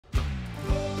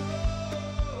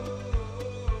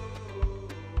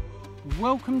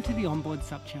Welcome to the Onboard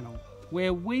Sup channel,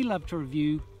 where we love to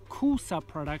review cool SUP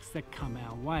products that come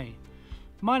our way.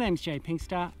 My name's Jay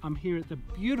Pinkstar, I'm here at the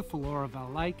beautiful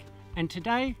Oroville Lake, and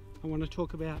today I want to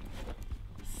talk about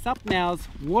SUP Now's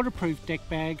waterproof deck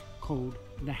bag called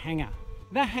the Hangar.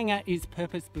 The Hangar is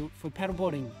purpose built for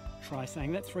paddleboarding, try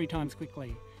saying that 3 times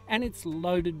quickly, and it's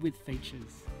loaded with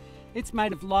features. It's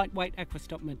made of lightweight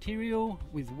Aquastop material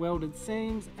with welded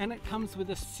seams, and it comes with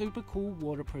a super cool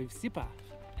waterproof zipper.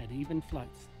 It even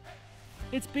floats.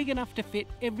 It's big enough to fit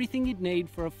everything you'd need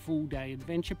for a full day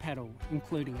adventure paddle,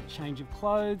 including a change of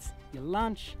clothes, your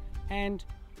lunch, and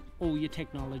all your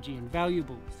technology and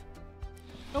valuables.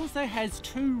 It also has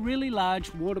 2 really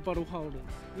large water bottle holders,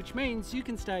 which means you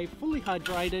can stay fully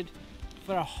hydrated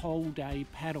for a whole day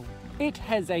paddle. It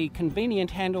has a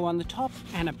convenient handle on the top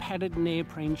and a padded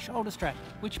neoprene shoulder strap,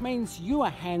 which means you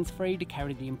are hands-free to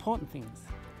carry the important things,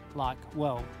 like,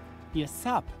 well, your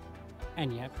SUP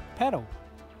and your paddle.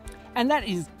 And that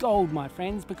is gold, my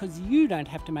friends, because you don't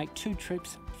have to make 2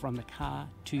 trips from the car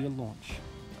to your launch.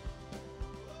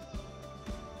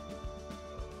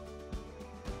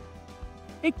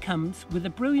 It comes with a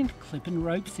brilliant clip and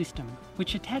rope system,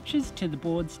 which attaches to the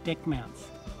board's deck mounts.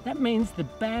 That means the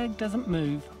bag doesn't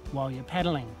move while you're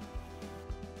paddling.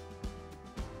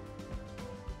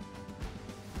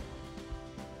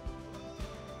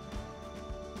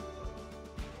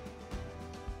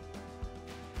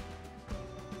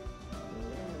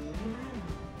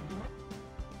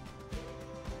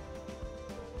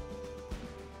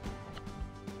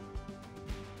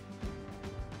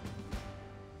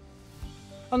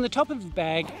 On the top of the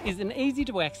bag is an easy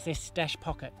to access stash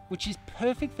pocket, which is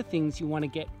perfect for things you want to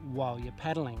get while you're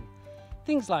paddling.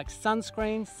 Things like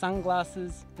sunscreen,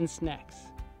 sunglasses and snacks.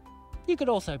 You could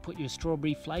also put your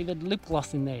strawberry flavoured lip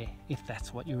gloss in there if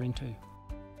that's what you're into.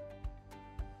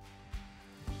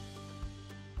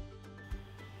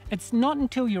 It's not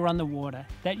until you're on the water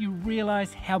that you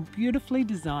realise how beautifully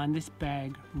designed this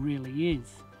bag really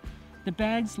is. The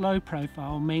bag's low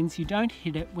profile means you don't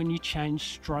hit it when you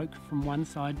change stroke from one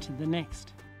side to the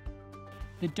next.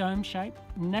 The dome shape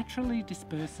naturally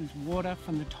disperses water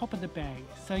from the top of the bag,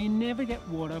 so you never get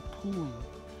water pooling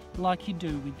like you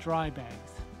do with dry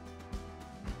bags.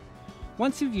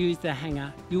 Once you've used the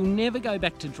Hangar, you'll never go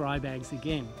back to dry bags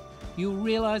again. You'll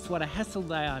realise what a hassle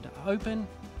they are to open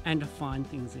and to find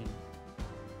things in.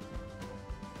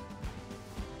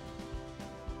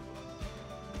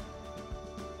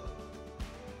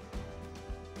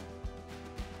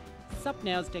 SUP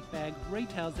Now's deck bag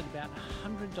retails at about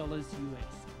 $100 US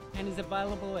and is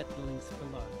available at the links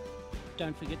below.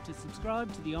 Don't forget to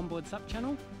subscribe to the Onboard SUP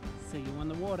channel. See you on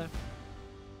the water.